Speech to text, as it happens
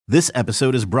This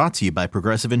episode is brought to you by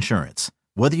Progressive Insurance.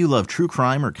 Whether you love true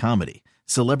crime or comedy,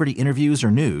 celebrity interviews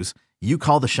or news, you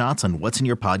call the shots on what's in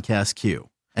your podcast queue.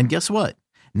 And guess what?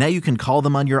 Now you can call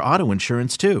them on your auto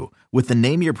insurance too with the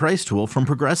Name Your Price tool from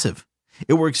Progressive.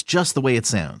 It works just the way it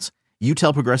sounds. You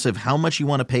tell Progressive how much you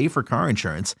want to pay for car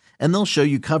insurance, and they'll show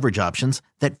you coverage options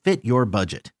that fit your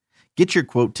budget. Get your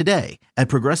quote today at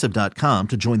Progressive.com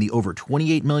to join the over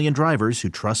 28 million drivers who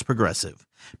trust Progressive.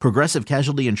 Progressive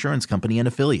Casualty Insurance Company and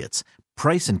Affiliates.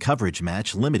 Price and coverage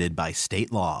match limited by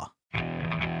state law.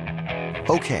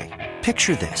 Okay,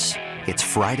 picture this. It's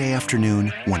Friday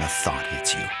afternoon when a thought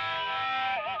hits you.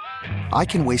 I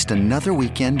can waste another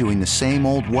weekend doing the same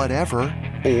old whatever,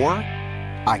 or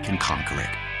I can conquer it.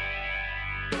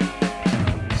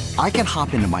 I can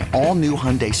hop into my all-new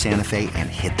Hyundai Santa Fe and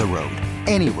hit the road.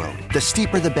 Any road. The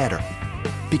steeper, the better.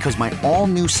 Because my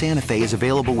all-new Santa Fe is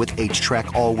available with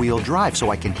H-Track all-wheel drive,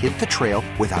 so I can hit the trail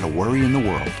without a worry in the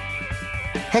world.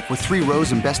 Heck, with 3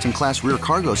 rows and best-in-class rear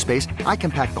cargo space, I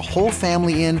can pack the whole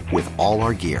family in with all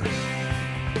our gear.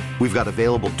 We've got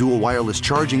available dual wireless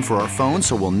charging for our phones,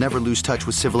 so we'll never lose touch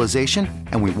with civilization,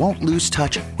 and we won't lose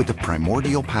touch with the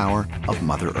primordial power of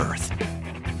Mother Earth.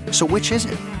 So which is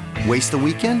it? Waste the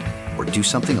weekend or do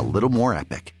something a little more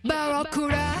epic?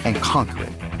 And conquer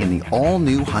it in the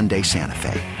all-new Hyundai Santa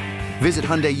Fe. Visit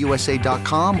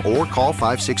HyundaiUSA.com or call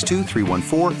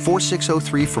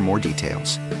 562-314-4603 for more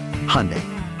details. Hyundai,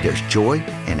 there's joy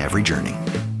in every journey.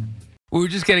 We were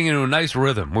just getting into a nice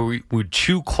rhythm where we would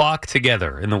chew clock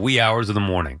together in the wee hours of the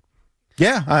morning.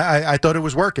 Yeah, I thought it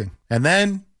was working. And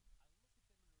then...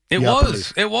 It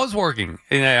was working.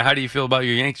 And, how do you feel about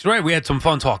your Yankees? Right, we had some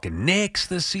fun talking Knicks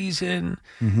this season.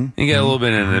 Mm-hmm. You get a little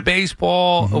bit into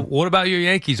baseball. Mm-hmm. What about your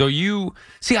Yankees? Are you...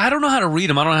 See, I don't know how to read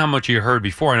them. I don't know how much you heard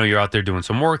before. I know you're out there doing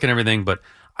some work and everything, but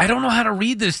I don't know how to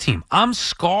read this team. I'm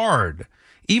scarred.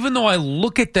 Even though I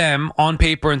look at them on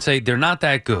paper and say they're not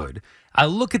that good, I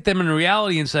look at them in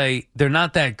reality and say they're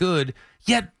not that good,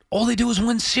 yet all they do is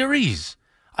win series.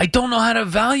 I don't know how to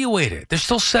evaluate it. They're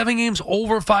still 7 games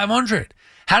over 500.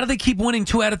 How do they keep winning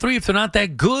 2 out of 3 if they're not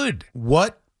that good?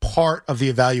 What part of the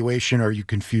evaluation are you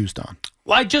confused on?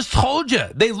 Well, I just told you.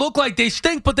 They look like they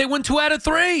stink, but they win 2 out of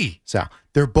 3. So,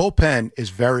 their bullpen is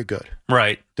very good.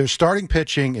 Right. Their starting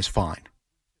pitching is fine.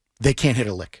 They can't hit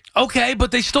a lick. Okay,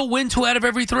 but they still win 2 out of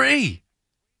every 3.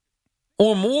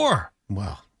 Or more.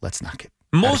 Well, let's not get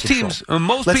most teams.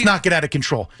 Let's not get out of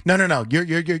control. No.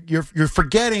 You're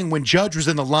forgetting when Judge was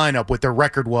in the lineup what their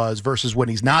record was versus when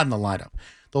he's not in the lineup.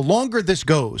 The longer this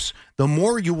goes, the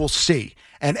more you will see.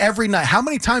 And every night, how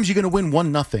many times are you going to win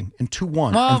 1-0 and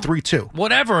 2-1 and 3-2?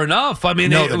 Whatever, enough. I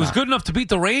mean, No, it was not. good enough to beat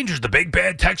the Rangers, the big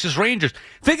bad Texas Rangers.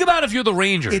 Think about if you're the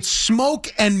Rangers. It's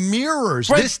smoke and mirrors.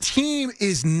 Right. This team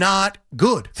is not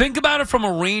good. Think about it from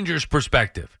a Rangers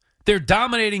perspective. They're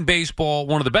dominating baseball,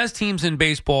 one of the best teams in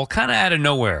baseball, kind of out of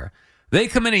nowhere. They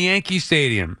come into Yankee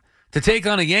Stadium to take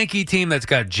on a Yankee team that's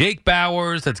got Jake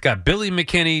Bauers, that's got Billy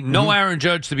McKinney, no Aaron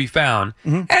Judge to be found,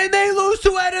 and they lose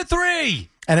 2 out of 3.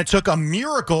 And it took a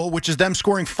miracle, which is them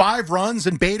scoring 5 runs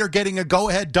and Bader getting a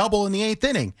go-ahead double in the 8th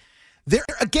inning.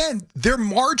 Their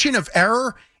margin of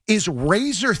error is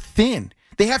razor thin.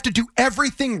 They have to do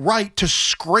everything right to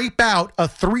scrape out a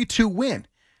 3-2 win.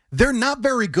 They're not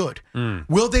very good.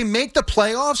 Will they make the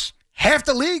playoffs? Half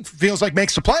the league feels like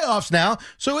makes the playoffs now,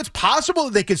 so it's possible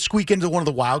that they could squeak into one of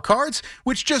the wild cards,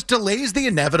 which just delays the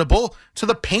inevitable to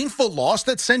the painful loss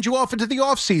that sends you off into the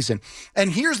offseason.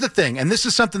 And here's the thing, and this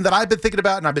is something that I've been thinking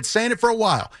about, and I've been saying it for a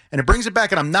while, and it brings it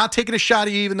back, and I'm not taking a shot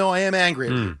at you even though I am angry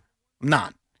at you. I'm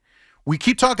not. We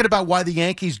keep talking about why the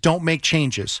Yankees don't make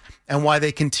changes and why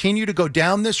they continue to go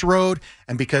down this road,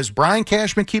 and because Brian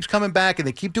Cashman keeps coming back and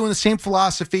they keep doing the same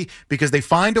philosophy because they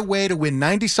find a way to win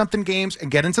 90-something games and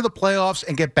get into the playoffs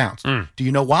and get bounced. Do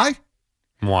you know why?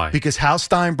 Why? Because Hal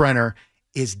Steinbrenner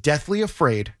is deathly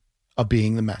afraid of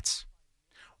being the Mets.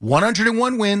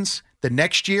 101 wins, the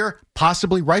next year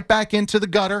possibly right back into the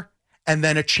gutter, and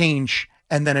then a change,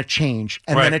 and then a change,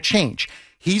 and then a change.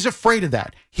 He's afraid of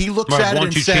that. He looks at it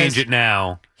and says, change it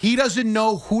now. He doesn't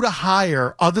know who to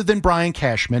hire other than Brian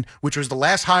Cashman, which was the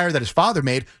last hire that his father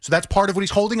made. So that's part of what he's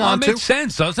holding on to. Makes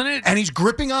sense, doesn't it? And he's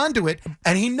gripping onto it.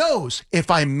 And he knows if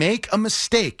I make a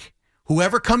mistake,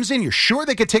 whoever comes in, you're sure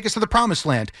they could take us to the promised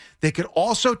land. They could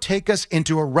also take us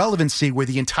into irrelevancy where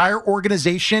the entire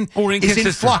organization is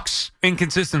in flux.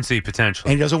 Inconsistency,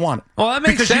 potentially. And he doesn't want it. Well, that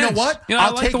makes because sense. You know what? You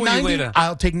know,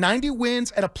 I'll take 90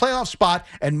 wins at a playoff spot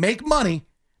and make money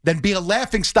than be a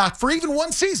laughing stock for even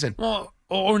one season. Well,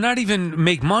 or not even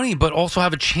make money, but also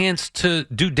have a chance to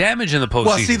do damage in the postseason.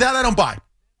 Well, see, that I don't buy.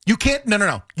 You can't,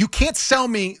 no. You can't sell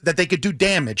me that they could do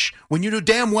damage when you know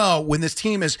damn well when this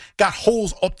team has got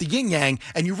holes up the yin-yang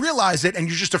and you realize it and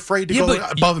you're just afraid to go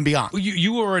above and beyond.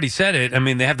 You already said it. I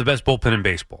mean, they have the best bullpen in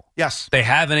baseball. Yes. They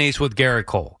have an ace with Garrett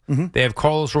Cole. Mm-hmm. They have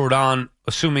Carlos Rodon,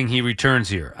 assuming he returns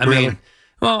here. I mean,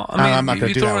 I'm not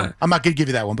going to do that one. I'm not going to give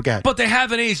you that one, but go ahead. But they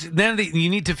have an ace. Then you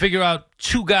need to figure out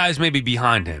two guys maybe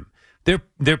behind him.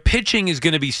 Their pitching is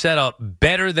going to be set up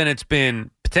better than it's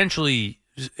been potentially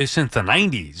since the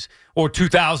 90s or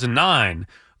 2009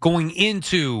 going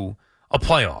into a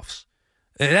playoffs.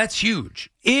 That's huge.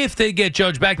 If they get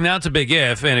Judge back, now it's a big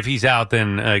if, and if he's out,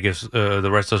 then I guess the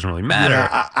rest doesn't really matter.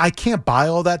 Yeah, I can't buy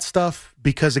all that stuff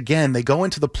because, again, they go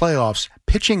into the playoffs.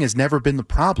 Pitching has never been the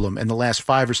problem in the last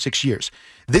 5 or 6 years.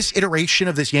 This iteration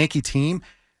of this Yankee team,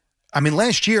 I mean,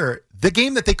 last year, the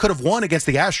game that they could have won against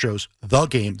the Astros, the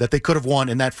game that they could have won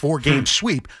in that 4-game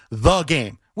sweep, the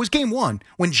game, was game 1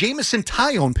 when Jameson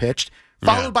Taillon pitched,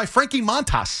 followed by Frankie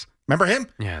Montas. Remember him?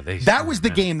 Yeah. That was the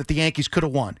game that the Yankees could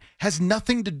have won. Has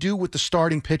nothing to do with the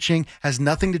starting pitching, has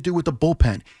nothing to do with the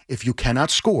bullpen. If you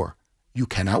cannot score, you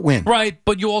cannot win. Right,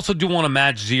 but you also do want to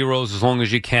match zeros as long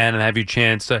as you can and have your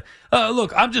chance to.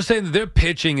 Look, I'm just saying that their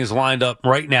pitching is lined up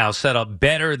right now, set up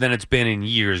better than it's been in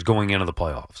years going into the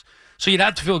playoffs. So you'd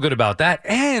have to feel good about that.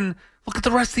 And look at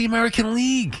the rest of the American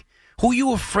League. Who are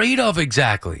you afraid of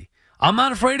exactly? I'm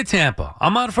not afraid of Tampa.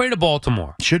 I'm not afraid of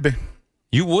Baltimore. Should be.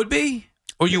 You would be?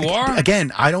 Or you are?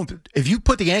 Again, I don't. If you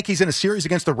put the Yankees in a series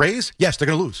against the Rays, yes, they're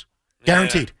going to lose.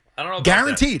 Guaranteed. Yeah. I don't know about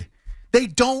Guaranteed. That. They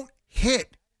don't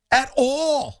hit at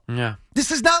all. Yeah.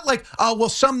 This is not like,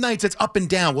 some nights it's up and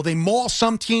down. Well, they maul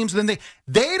some teams, and then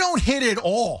they don't hit at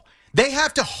all. They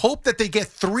have to hope that they get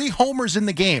 3 homers in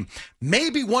the game.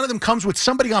 Maybe one of them comes with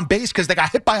somebody on base because they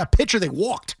got hit by a pitcher they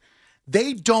walked.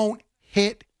 They don't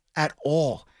hit at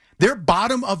all. They're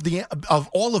bottom of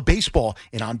all of baseball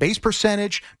in on-base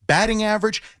percentage, batting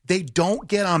average. They don't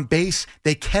get on base.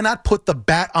 They cannot put the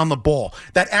bat on the ball.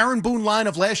 That Aaron Boone line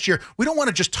of last year, we don't want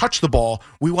to just touch the ball.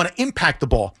 We want to impact the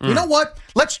ball. You know what?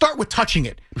 Let's start with touching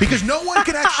it because no one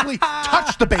can actually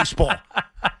touch the baseball.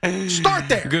 Start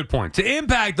there. Good point. To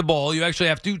impact the ball, you actually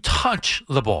have to touch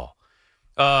the ball.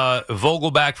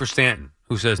 Vogelback for Stanton.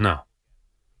 Who says no?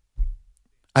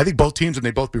 I think both teams, and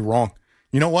they'd both be wrong.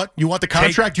 You know what? You want the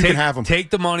contract, you can have them. Take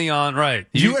the money on, right.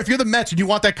 If you're the Mets and you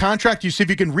want that contract, you see if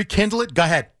you can rekindle it, go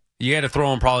ahead. You got to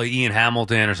throw in probably Ian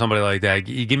Hamilton or somebody like that.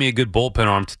 You give me a good bullpen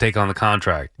arm to take on the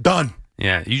contract. Done.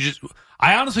 Yeah,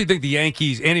 I honestly think the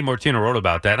Yankees, Andy Martino wrote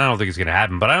about that, and I don't think it's going to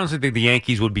happen, but I honestly think the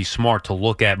Yankees would be smart to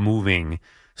look at moving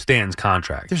Stanton's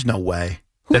contract. There's no way.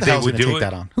 Who the hell's going to take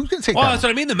that on? Who's going to take that on? Well, that's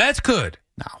what I mean. The Mets could.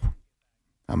 No.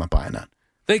 I'm not buying that.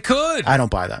 They could. I don't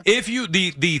buy that. If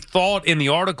the thought in the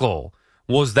article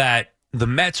was that the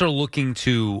Mets are looking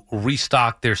to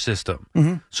restock their system.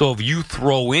 Mm-hmm. So if you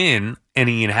throw in, and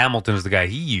Ian Hamilton is the guy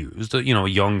he used, a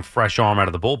young, fresh arm out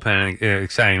of the bullpen, an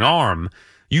exciting arm,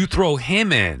 you throw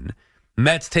him in,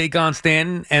 Mets take on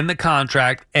Stanton and the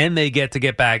contract, and they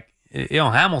get back,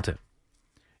 Hamilton.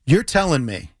 You're telling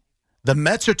me the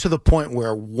Mets are to the point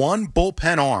where one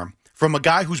bullpen arm from a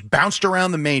guy who's bounced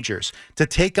around the majors to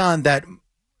take on that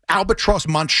albatross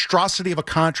monstrosity of a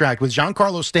contract with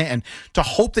Giancarlo Stanton to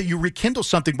hope that you rekindle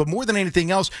something, but more than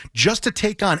anything else, just to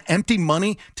take on empty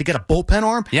money to get a bullpen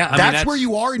arm? Yeah, that's where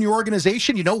you are in your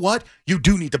organization. You know what? You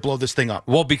do need to blow this thing up.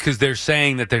 Well, because they're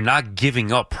saying that they're not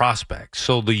giving up prospects.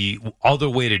 So the other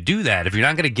way to do that, if you're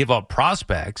not going to give up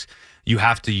prospects, you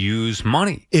have to use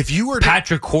money. If you were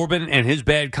Patrick Corbin and his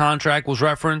bad contract was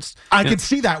referenced. I can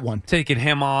see that one. Taking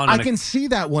him on. I can see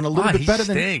that one a little bit better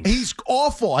than he's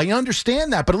awful. I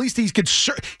understand that, but at least he can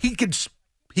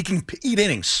eat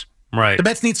innings. Right. The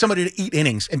Mets need somebody to eat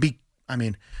innings and be.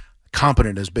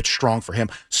 Competent is a bit strong for him.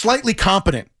 Slightly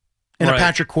competent in a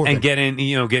Patrick Corbin and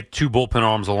get 2 bullpen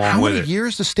arms along with it. How many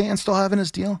years does Stan still have in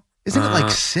his deal? Isn't it like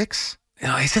 6?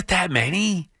 Is it that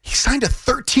many? He signed a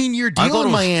 13-year deal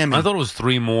in Miami. I thought it was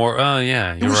 3 more.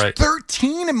 Yeah, you're right. It was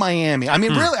 13 in Miami.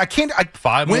 Really, I can't.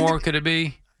 5 more, could it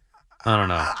be? I don't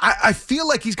know. I feel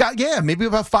like he's got, maybe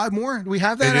about 5 more. Do we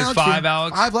have that, Alex? It is 5,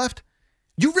 Alex. 5 left.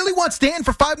 You really want Stan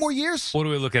for 5 more years? What are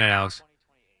we looking at, Alex?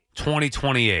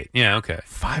 2028. Yeah, okay.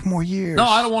 5 more years. No,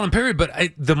 I don't want him, period. But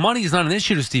the money is not an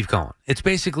issue to Steve Cohen. It's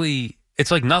basically, it's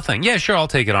like nothing. Yeah, sure, I'll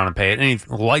take it on and pay it. And he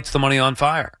lights the money on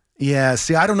fire. Yeah,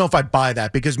 see, I don't know if I buy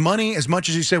that because money, as much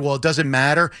as you say, well, it doesn't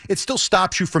matter, it still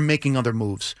stops you from making other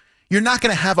moves. You're not going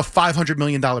to have a $500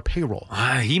 million payroll.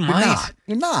 He might.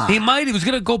 You're not. He might. He was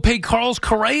going to go pay Carlos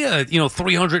Correa,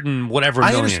 300 and whatever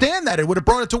million. I understand that. It would have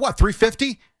brought it to what,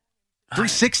 350?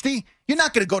 360? You're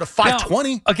not going to go to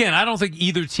 520. Now, again, I don't think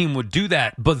either team would do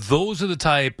that, but those are the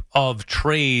type of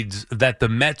trades that the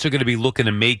Mets are going to be looking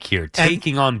to make here,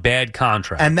 taking on bad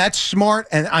contracts. And that's smart,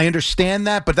 and I understand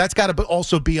that, but that's got to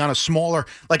also be on a smaller,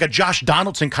 like a Josh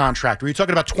Donaldson contract, where you're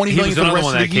talking about $20 million for the rest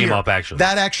of the year. Came up, actually.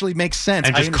 That actually makes sense.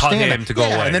 And just cut him to go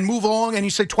away. And then move along, and you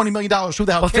say $20 million. Who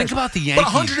the hell cares? Think about the Yankees.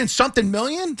 But 100 and something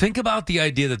million? Think about the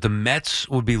idea that the Mets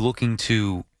would be looking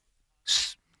to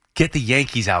get the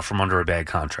Yankees out from under a bad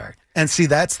contract. And see,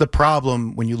 that's the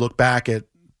problem when you look back at,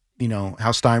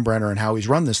 how Steinbrenner and how he's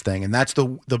run this thing. And that's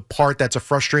the part that's a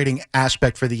frustrating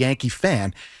aspect for the Yankee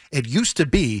fan. It used to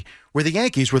be where the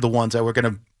Yankees were the ones that were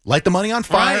going to light the money on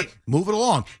fire, right, move it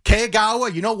along.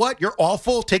 Kagawa, you know what? You're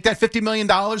awful. Take that $50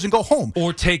 million and go home.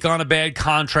 Or take on a bad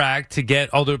contract to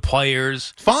get other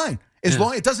players. Fine. As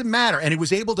long it doesn't matter, and he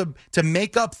was able to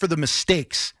make up for the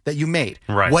mistakes that you made.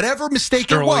 Right, whatever mistake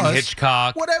Sterling, it was,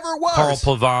 Hitchcock, whatever it was, Carl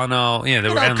Pavano, they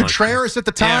were endless. Contreras at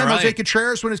the time, right. Jose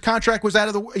Contreras when his contract was out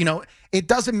of the, it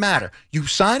doesn't matter. You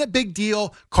sign a big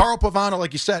deal, Carl Pavano,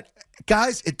 like you said,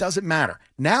 guys, it doesn't matter.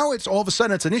 Now it's all of a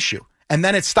sudden it's an issue. And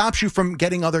then it stops you from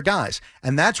getting other guys.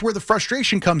 And that's where the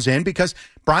frustration comes in, because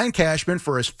Brian Cashman,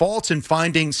 for his faults in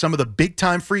finding some of the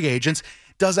big-time free agents,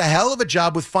 does a hell of a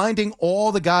job with finding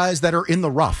all the guys that are in the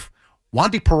rough.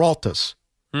 Wandy Peralta's.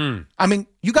 I mean,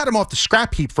 you got him off the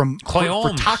scrap heap for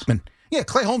Tachman. Yeah,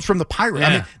 Clay Holmes from the Pirates. Yeah.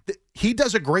 I mean, he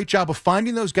does a great job of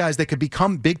finding those guys that could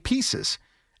become big pieces.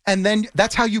 And then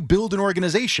that's how you build an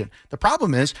organization. The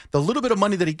problem is the little bit of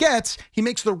money that he gets, he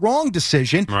makes the wrong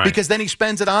decision, because then he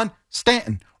spends it on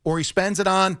Stanton, or he spends it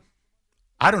on,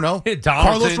 I don't know,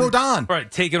 Carlos Rodon. Right,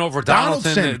 taking over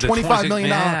Donaldson. The $25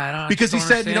 million. Because he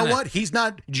said, you know what? He's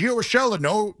not Gio Urshela.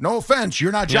 No offense.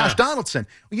 You're not Josh Donaldson.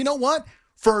 Well, you know what?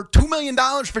 For $2 million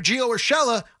for Gio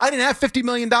Urshela, I didn't have $50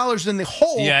 million in the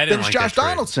hole that is Josh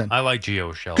Donaldson. I like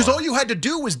Gio Urshela. Because all you had to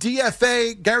do was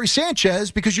DFA Gary Sanchez,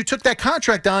 because you took that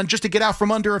contract on just to get out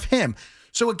from under of him.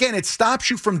 So, again, it stops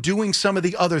you from doing some of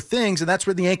the other things, and that's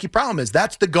where the Yankee problem is.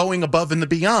 That's the going above and the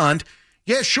beyond.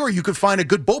 Yeah, sure, you could find a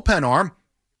good bullpen arm,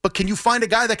 but can you find a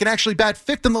guy that can actually bat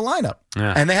fifth in the lineup?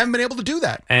 Yeah. And they haven't been able to do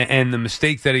that. And the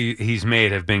mistakes that he's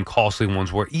made have been costly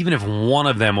ones, where even if one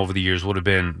of them over the years would have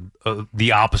been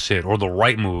the opposite or the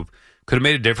right move, could have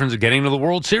made a difference in getting to the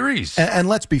World Series. And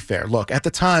let's be fair. Look, at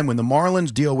the time when the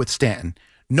Marlins deal with Stanton,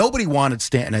 nobody wanted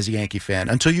Stanton as a Yankee fan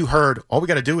until you heard, all we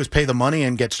got to do is pay the money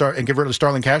and get rid of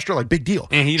Starlin Castro. Like, big deal.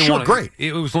 And he didn't want great.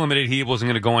 It was limited. He wasn't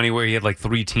going to go anywhere. He had like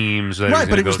 3 teams. Right,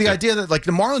 but it was the idea that, like,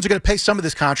 the Marlins are going to pay some of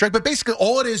this contract, but basically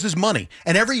all it is money.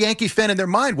 And every Yankee fan in their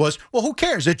mind was, well, who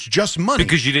cares? It's just money.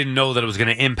 Because you didn't know that it was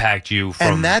going to impact you.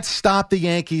 And that stopped the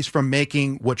Yankees from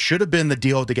making what should have been the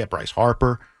deal to get Bryce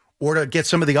Harper or to get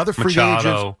some of the other free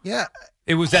agents. Yeah.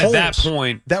 It was at that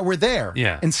point that were there,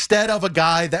 instead of a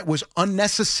guy that was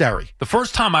unnecessary. The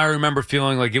first time I remember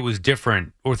feeling like it was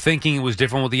different, or thinking it was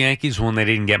different with the Yankees, when they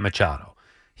didn't get Machado.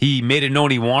 He made it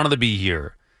known he wanted to be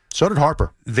here. So did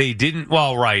Harper. They didn't.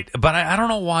 Well, right, but I don't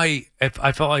know why.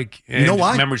 I felt like, you know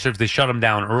why? Memory serves, they shut him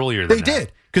down earlier. They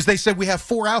did, because they said we have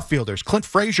 4 outfielders. Clint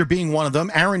Frazier being one of them,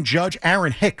 Aaron Judge,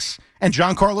 Aaron Hicks, and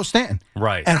Giancarlo Stanton.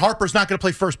 Right. And Harper's not going to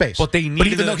play first base. But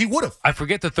even though he would have. I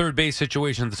forget the third base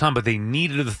situation at the time, but they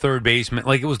needed the third baseman.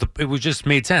 Like, it was just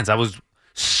made sense. I was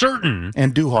certain.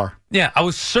 And Duhar. Yeah, I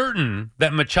was certain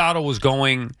that Machado was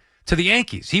going to the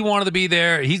Yankees. He wanted to be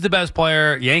there. He's the best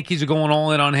player. Yankees are going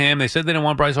all in on him. They said they didn't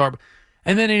want Bryce Harper.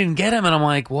 And then they didn't get him, and I'm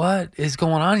like, what is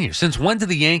going on here? Since when do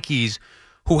the Yankees,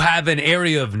 who have an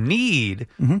area of need,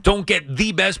 don't get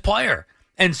the best player?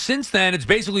 And since then, it's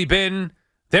basically been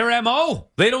their MO.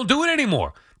 They don't do it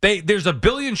anymore. There's a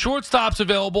billion shortstops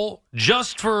available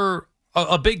just for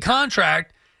a big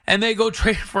contract, and they go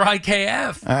trade for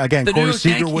IKF. Again, Corey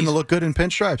Seager wouldn't have looked good in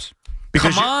pinstripes.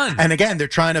 Come on. And again, they're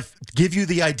trying to give you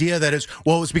the idea that it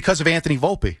was because of Anthony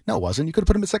Volpe. No, it wasn't. You could have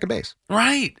put him at second base.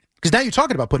 Right. Because now you're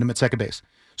talking about putting him at second base.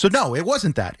 So, no, it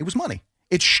wasn't that. It was money.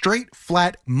 It's straight,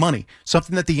 flat money,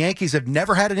 something that the Yankees have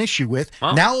never had an issue with.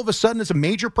 Wow. Now, all of a sudden, it's a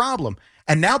major problem.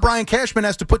 And now Brian Cashman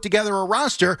has to put together a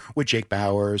roster with Jake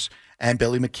Bowers and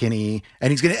Billy McKinney,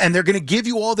 and they're going to give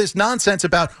you all this nonsense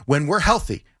about when we're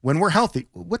healthy. When we're healthy.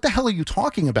 What the hell are you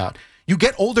talking about? You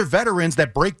get older veterans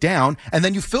that break down, and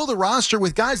then you fill the roster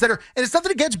with guys that are, and it's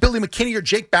nothing against Billy McKinney or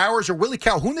Jake Bowers or Willie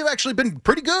Calhoun. They've actually been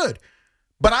pretty good.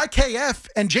 But IKF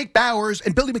and Jake Bowers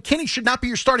and Billy McKinney should not be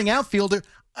your starting outfield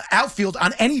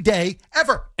on any day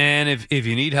ever. And if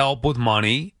you need help with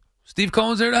money, Steve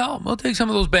Cohen's there to help. We'll take some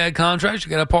of those bad contracts. You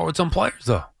got to part with some players,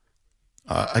 though.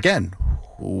 Again,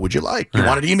 who would you like? You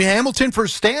wanted Amy Hamilton for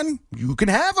Stan? You can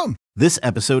have him. This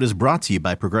episode is brought to you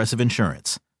by Progressive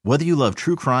Insurance. Whether you love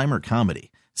true crime or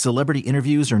comedy, celebrity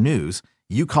interviews, or news,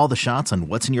 you call the shots on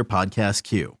what's in your podcast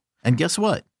queue. And guess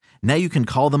what? Now you can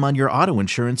call them on your auto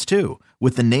insurance too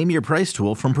with the Name Your Price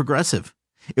tool from Progressive.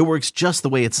 It works just the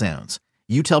way it sounds.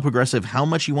 You tell Progressive how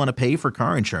much you want to pay for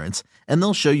car insurance, and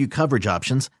they'll show you coverage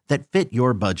options that fit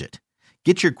your budget.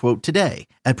 Get your quote today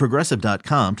at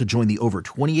Progressive.com to join the over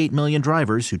 28 million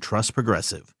drivers who trust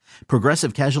Progressive.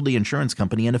 Progressive Casualty Insurance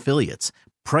Company and Affiliates.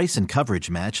 Price and coverage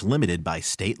match limited by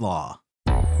state law.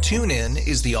 TuneIn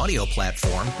is the audio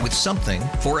platform with something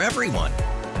for everyone.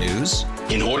 News.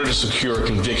 In order to secure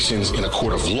convictions in a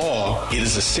court of law, it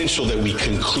is essential that we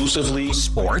conclusively.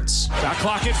 Sports. Got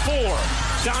clock at 4.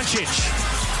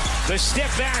 Doncic. The step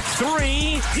back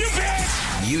 3. You bet.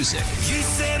 Music. You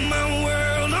set my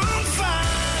world on fire.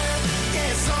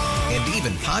 Yes, and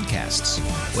even podcasts.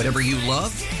 Whatever you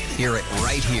love, hear it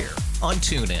right here on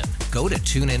TuneIn. Go to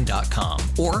TuneIn.com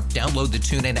or download the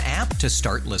TuneIn app to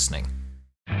start listening.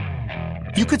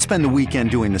 You could spend the weekend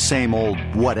doing the same old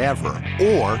whatever,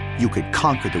 or you could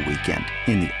conquer the weekend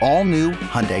in the all-new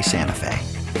Hyundai Santa Fe.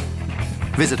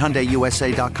 Visit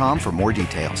HyundaiUSA.com for more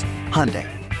details. Hyundai,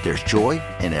 there's joy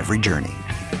in every journey.